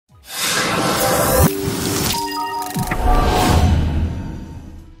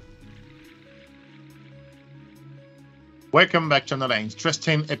Welcome back to another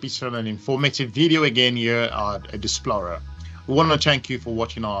interesting episode and informative video again here at Explorer. We want to thank you for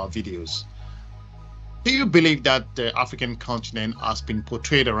watching our videos. Do you believe that the African continent has been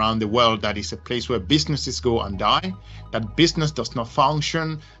portrayed around the world that is a place where businesses go and die, that business does not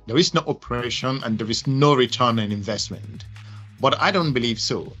function, there is no operation, and there is no return on investment? But I don't believe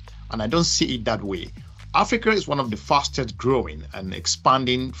so, and I don't see it that way. Africa is one of the fastest growing and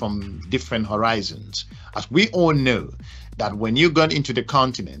expanding from different horizons. As we all know, that when you get into the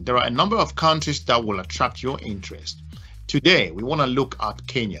continent, there are a number of countries that will attract your interest. Today, we want to look at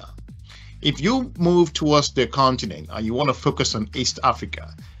Kenya. If you move towards the continent and you want to focus on East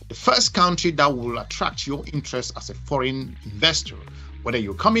Africa, the first country that will attract your interest as a foreign investor, whether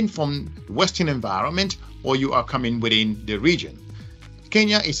you're coming from the Western environment or you are coming within the region,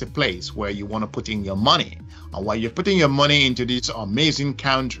 Kenya is a place where you want to put in your money. And while you're putting your money into this amazing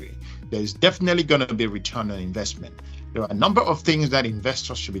country, there's definitely going to be return on investment. There are a number of things that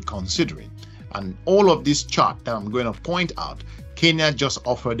investors should be considering. And all of this chart that I'm going to point out, Kenya just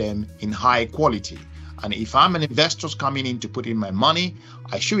offer them in high quality. And if I'm an investor coming in to put in my money,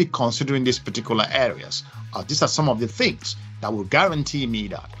 I should be considering these particular areas. These are some of the things that will guarantee me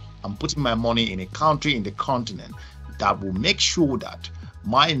that I'm putting my money in a country in the continent that will make sure that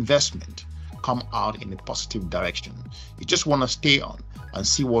my investment come out in a positive direction. You just want to stay on and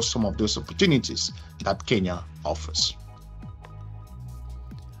see what some of those opportunities that Kenya offers.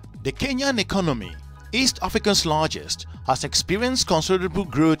 The Kenyan economy, East Africa's largest, has experienced considerable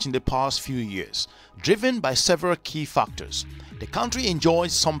growth in the past few years, driven by several key factors. The country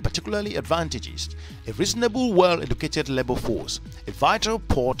enjoys some particularly advantages: a reasonable, well-educated labor force, a vital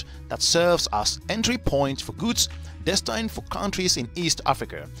port that serves as entry point for goods destined for countries in East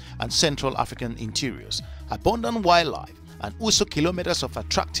Africa and Central African interiors, abundant wildlife, and also kilometers of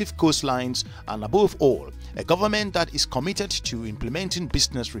attractive coastlines, and above all, a government that is committed to implementing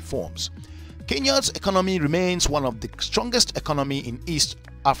business reforms. Kenya's economy remains one of the strongest economies in East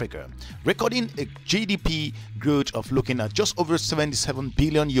Africa, recording a GDP growth of looking at just over $77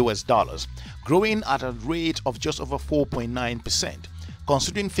 billion, growing at a rate of just over 4.9%.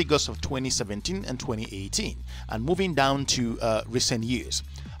 Considering figures of 2017 and 2018 and moving down to recent years.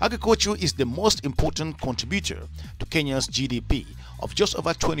 Agriculture is the most important contributor to Kenya's GDP of just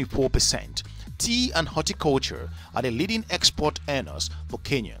over 24%. Tea and horticulture are the leading export earners for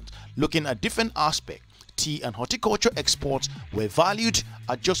Kenyans. Looking at different aspects, tea and horticulture exports were valued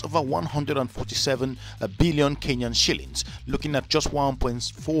at just over 147 billion Kenyan shillings, looking at just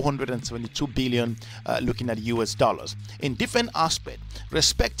 1.472 billion looking at US dollars. In different aspects,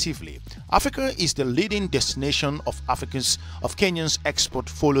 respectively, Africa is the leading destination of Kenya's export,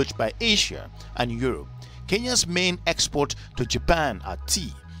 followed by Asia and Europe. Kenya's main export to Japan are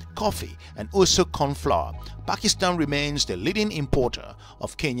tea, coffee, and also corn flour. Pakistan remains the leading importer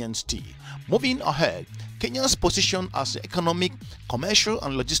of Kenyan's tea. Moving ahead, Kenya's position as the economic, commercial,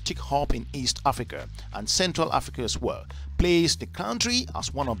 and logistic hub in East Africa and Central Africa as well places the country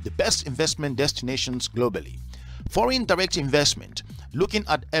as one of the best investment destinations globally. Foreign direct investment, looking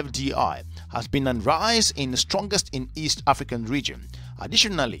at FDI, has been on rise in the strongest in East African region.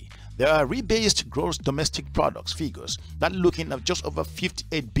 Additionally, there are rebased gross domestic products figures that looking at just over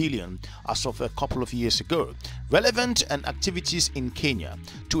 58 billion as of a couple of years ago, relevant and activities in Kenya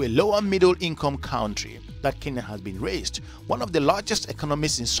to a lower middle income country that Kenya has been raised, one of the largest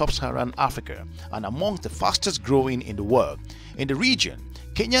economies in sub-Saharan Africa and among the fastest growing in the world. In the region,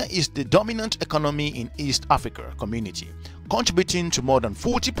 Kenya is the dominant economy in East Africa community, contributing to more than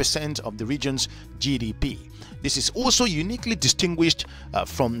 40% of the region's GDP. This is also uniquely distinguished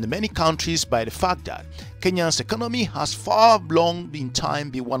from the many countries by the fact that Kenya's economy has far long in time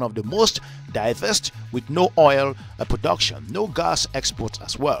been one of the most diverse, with no oil production, no gas exports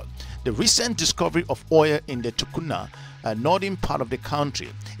as well. The recent discovery of oil in the Tukuna, northern part of the country,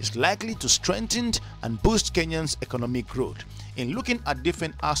 is likely to strengthen and boost Kenya's economic growth. In looking at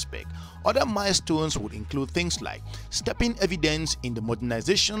different aspects, other milestones would include things like stepping evidence in the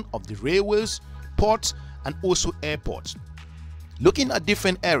modernization of the railways, ports, and also airports. Looking at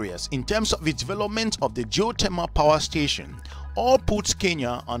different areas in terms of the development of the geothermal power station, all puts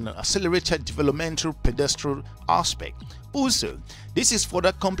Kenya on an accelerated developmental pedestal aspect. Also, this is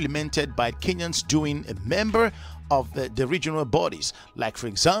further complemented by Kenyans doing a member of the regional bodies, like for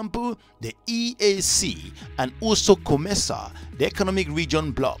example the EAC and also COMESA, the economic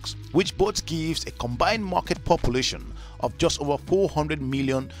region blocks, which both gives a combined market population of just over 400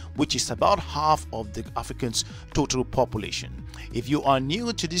 million, which is about half of the Africans' total population. If you are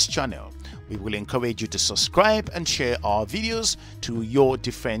new to this channel, we will encourage you to subscribe and share our videos to your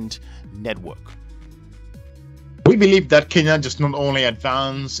different network. We believe that Kenya just not only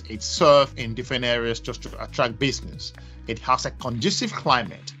advance its serve in different areas just to attract business, it has a conducive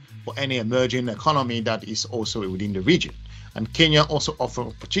climate for any emerging economy that is also within the region. And Kenya also offers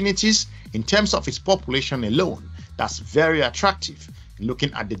opportunities in terms of its population alone. That's very attractive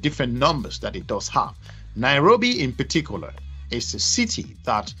looking at the different numbers that it does have. Nairobi in particular is a city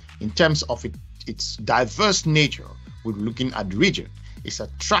that, in terms of its diverse nature, with looking at the region, it's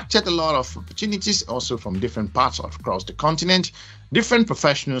attracted a lot of opportunities also from different parts across the continent, different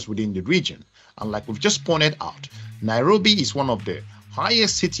professionals within the region. And like we've just pointed out, Nairobi is one of the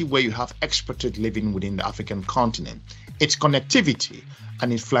highest city where you have expatriate living within the African continent. Its connectivity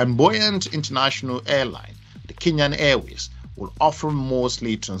and its flamboyant international airline, the Kenyan Airways, will offer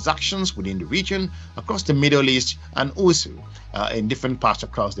mostly transactions within the region, across the Middle East, and also in different parts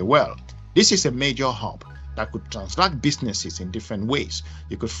across the world. This is a major hub that could transact businesses in different ways.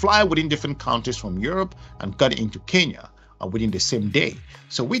 You could fly within different countries from Europe and get into Kenya within the same day.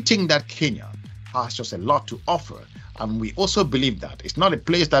 So we think that Kenya has just a lot to offer, and we also believe that it's not a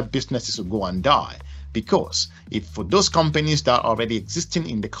place that businesses will go and die, because if for those companies that are already existing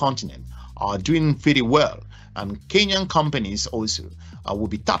in the continent are doing pretty well, and Kenyan companies also will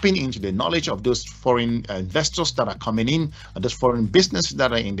be tapping into the knowledge of those foreign investors that are coming in and those foreign businesses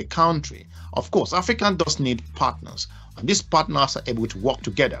that are in the country. Of course, Africa does need partners, and these partners are able to work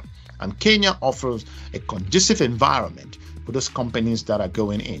together, and Kenya offers a conducive environment for those companies that are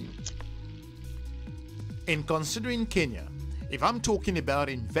going in. In considering Kenya, if I'm talking about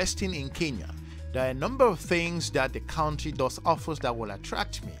investing in Kenya, there are a number of things that the country does offers that will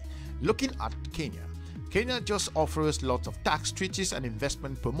attract me. Looking at Kenya, Kenya just offers lots of tax treaties and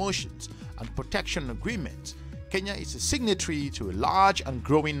investment promotions and protection agreements. Kenya is a signatory to a large and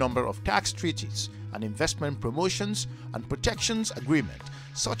growing number of tax treaties and investment promotions and protections agreements,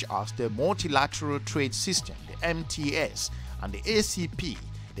 such as the Multilateral Trade System, the MTS, and the ACP,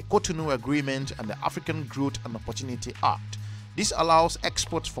 the Cotonou Agreement, and the African Growth and Opportunity Act. This allows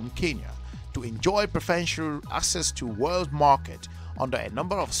exports from Kenya to enjoy preferential access to world market under a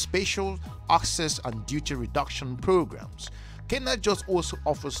number of special access and duty reduction programs. Kenya just also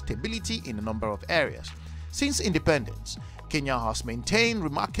offers stability in a number of areas. Since independence, Kenya has maintained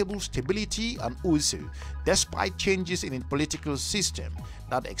remarkable stability, and also, despite changes in its political system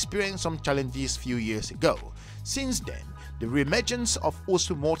that experienced some challenges few years ago. Since then, the reemergence of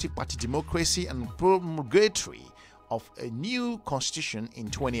also multi-party democracy and promulgatory of a new constitution in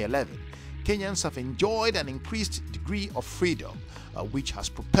 2011, Kenyans have enjoyed an increased degree of freedom, which has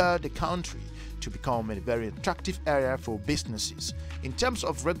propelled the country to become a very attractive area for businesses. In terms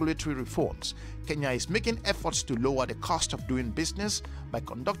of regulatory reforms, Kenya is making efforts to lower the cost of doing business by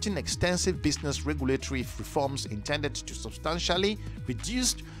conducting extensive business regulatory reforms intended to substantially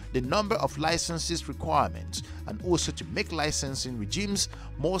reduce the number of licenses requirements, and also to make licensing regimes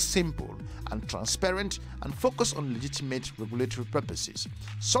more simple and transparent and focus on legitimate regulatory purposes.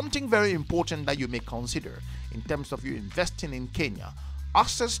 Something very important that you may consider in terms of you investing in Kenya: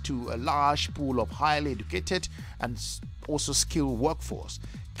 access to a large pool of highly educated and also skilled workforce.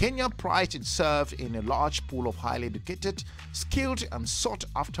 Kenya prides itself in a large pool of highly educated, skilled, and sought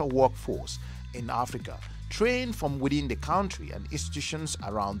after workforce in Africa, trained from within the country and institutions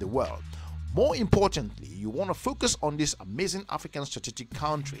around the world. More importantly, you want to focus on this amazing African strategic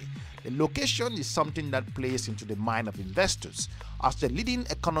country. The location is something that plays into the mind of investors. As the leading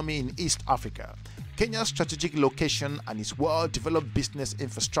economy in East Africa, Kenya's strategic location and its well-developed business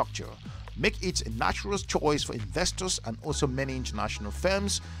infrastructure make it a natural choice for investors and also many international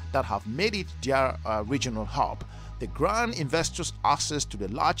firms that have made it their regional hub. The grant investors access to the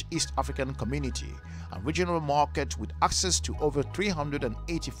large East African community and regional market with access to over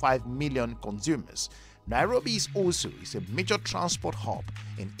 385 million consumers. Nairobi is a major transport hub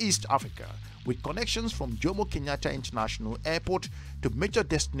in East Africa, with connections from Jomo Kenyatta International Airport to major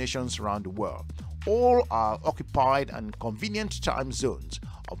destinations around the world. All are occupied in convenient time zones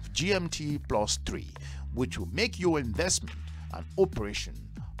of GMT+3, which will make your investment and operation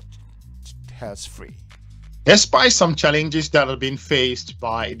hassle-free. Despite some challenges that have been faced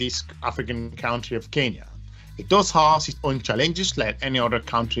by this African country of Kenya, it does have its own challenges like any other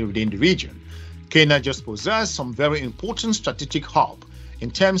country within the region. Kenya just possesses some very important strategic hub in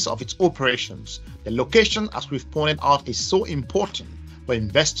terms of its operations. The location, as we've pointed out, is so important for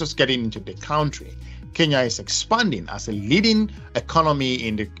investors getting into the country. Kenya is expanding as a leading economy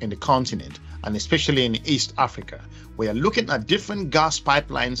in the continent, and especially in East Africa, We are looking at different gas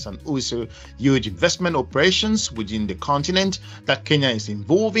pipelines and also huge investment operations within the continent that Kenya is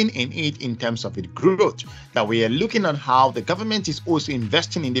involving in it in terms of its growth. That we are looking at how the government is also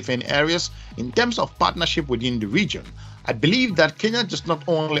investing in different areas in terms of partnership within the region. I believe that Kenya does not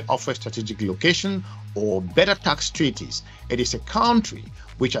only offer strategic location or better tax treaties. It is a country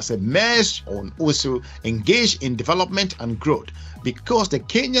which has emerged and also engaged in development and growth, because the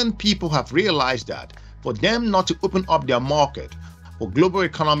Kenyan people have realized that for them not to open up their market for global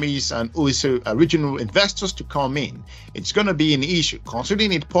economies and also regional investors to come in, it's going to be an issue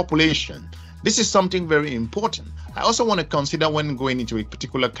considering its population. This is something very important. I also want to consider when going into a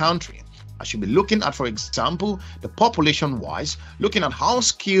particular country. I should be looking at, for example, the population-wise, looking at how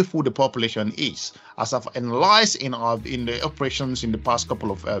skillful the population is. As I've analyzed in the operations in the past couple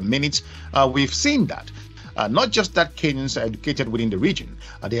of minutes, we've seen that. Not just that Kenyans are educated within the region,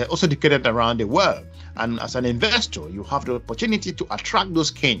 they are also educated around the world. And as an investor, you have the opportunity to attract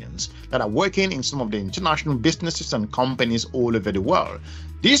those Kenyans that are working in some of the international businesses and companies all over the world.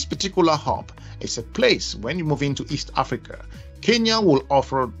 This particular hub is a place, when you move into East Africa, Kenya will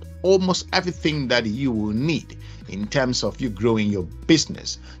offer almost everything that you will need in terms of you growing your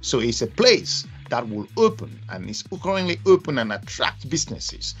business. So it's a place that will open and is currently open and attract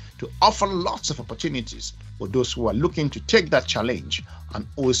businesses to offer lots of opportunities for those who are looking to take that challenge and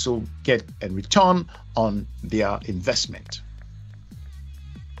also get a return on their investment.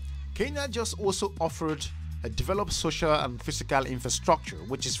 Kenya just also offered a developed social and physical infrastructure,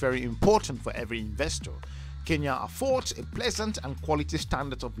 which is very important for every investor. Kenya affords a pleasant and quality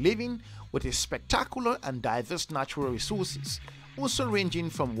standard of living with a spectacular and diverse natural resources, also ranging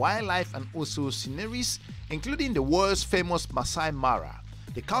from wildlife and also sceneries, including the world's famous Masai Mara.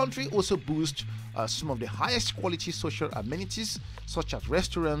 The country also boasts some of the highest quality social amenities such as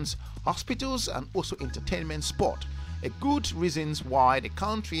restaurants, hospitals, and also entertainment spot. A good reasons why the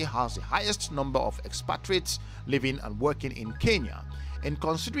country has the highest number of expatriates living and working in Kenya. And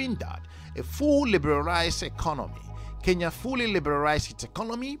considering that a full liberalized economy, Kenya fully liberalized its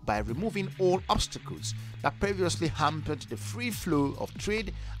economy by removing all obstacles that previously hampered the free flow of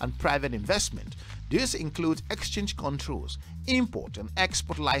trade and private investment. This includes exchange controls, import and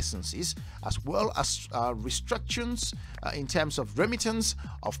export licenses, as well as restrictions in terms of remittance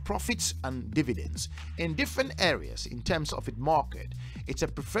of profits and dividends in different areas. In terms of its market, it's a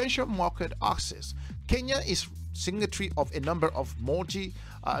preferential market access. Kenya is signatory of a number of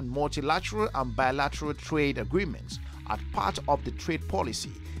multilateral and bilateral trade agreements. As part of the trade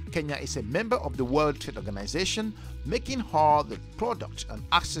policy, Kenya is a member of the World Trade Organization, making her the product and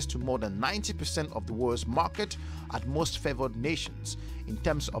access to more than 90% of the world's market at most favored nations in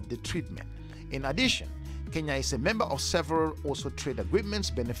terms of the treatment. In addition, Kenya is a member of several also trade agreements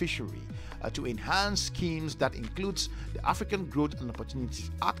beneficiary to enhance schemes that includes the African Growth and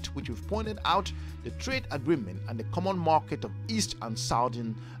Opportunities Act, which we've pointed out, the trade agreement and the common market of East and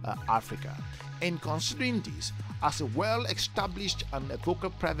Southern Africa. In considering this as a well-established and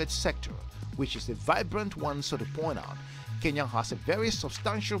vocal private sector, which is a vibrant one, so to point out, Kenya has a very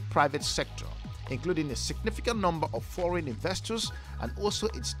substantial private sector, including a significant number of foreign investors, and also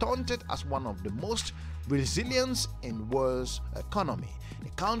it's taunted as one of the most resilient in world's economy. The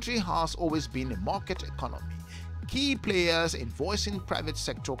country has always been a market economy. Key players in voicing private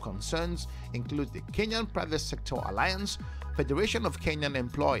sector concerns include the Kenyan Private Sector Alliance, Federation of Kenyan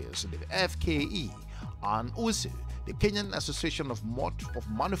Employers, the FKE, and also the Kenyan Association of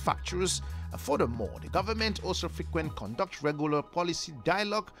Manufacturers. Furthermore, the government also frequently conducts regular policy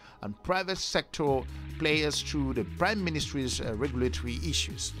dialogue and private sector players through the Prime Minister's regulatory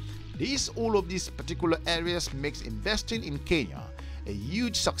issues. All of these particular areas makes investing in Kenya a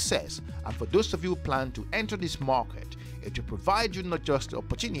huge success, and for those of you who plan to enter this market, it will provide you not just the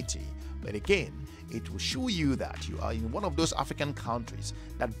opportunity, but again, it will show you that you are in one of those African countries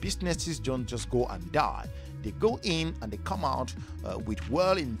that businesses don't just go and die. They go in and they come out with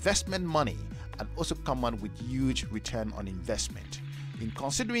well investment money and also come out with huge return on investment. In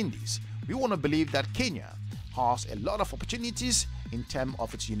considering this, we want to believe that Kenya has a lot of opportunities in terms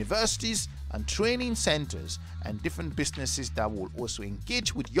of its universities and training centers and different businesses that will also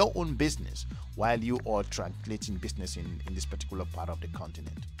engage with your own business while you are translating business in this particular part of the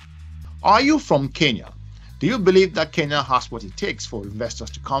continent. Are you from Kenya? Do you believe that Kenya has what it takes for investors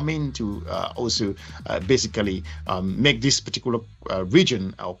to come in to basically make this particular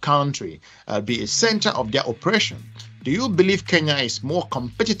region or country be a center of their operation? Do you believe Kenya is more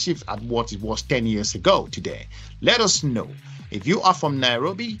competitive at what it was 10 years ago today? Let us know. If you are from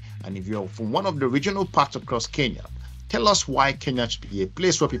Nairobi and if you're from one of the regional parts across Kenya, Tell us why Kenya should be a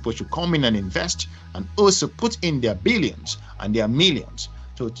place where people should come in and invest and also put in their billions and their millions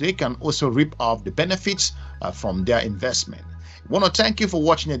so they can also reap off the benefits from their investment. We want to thank you for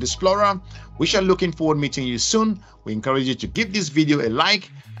watching The Explorer. We shall looking forward to meeting you soon. We encourage you to give this video a like,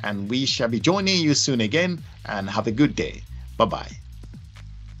 and we shall be joining you soon again, and have a good day. Bye-bye.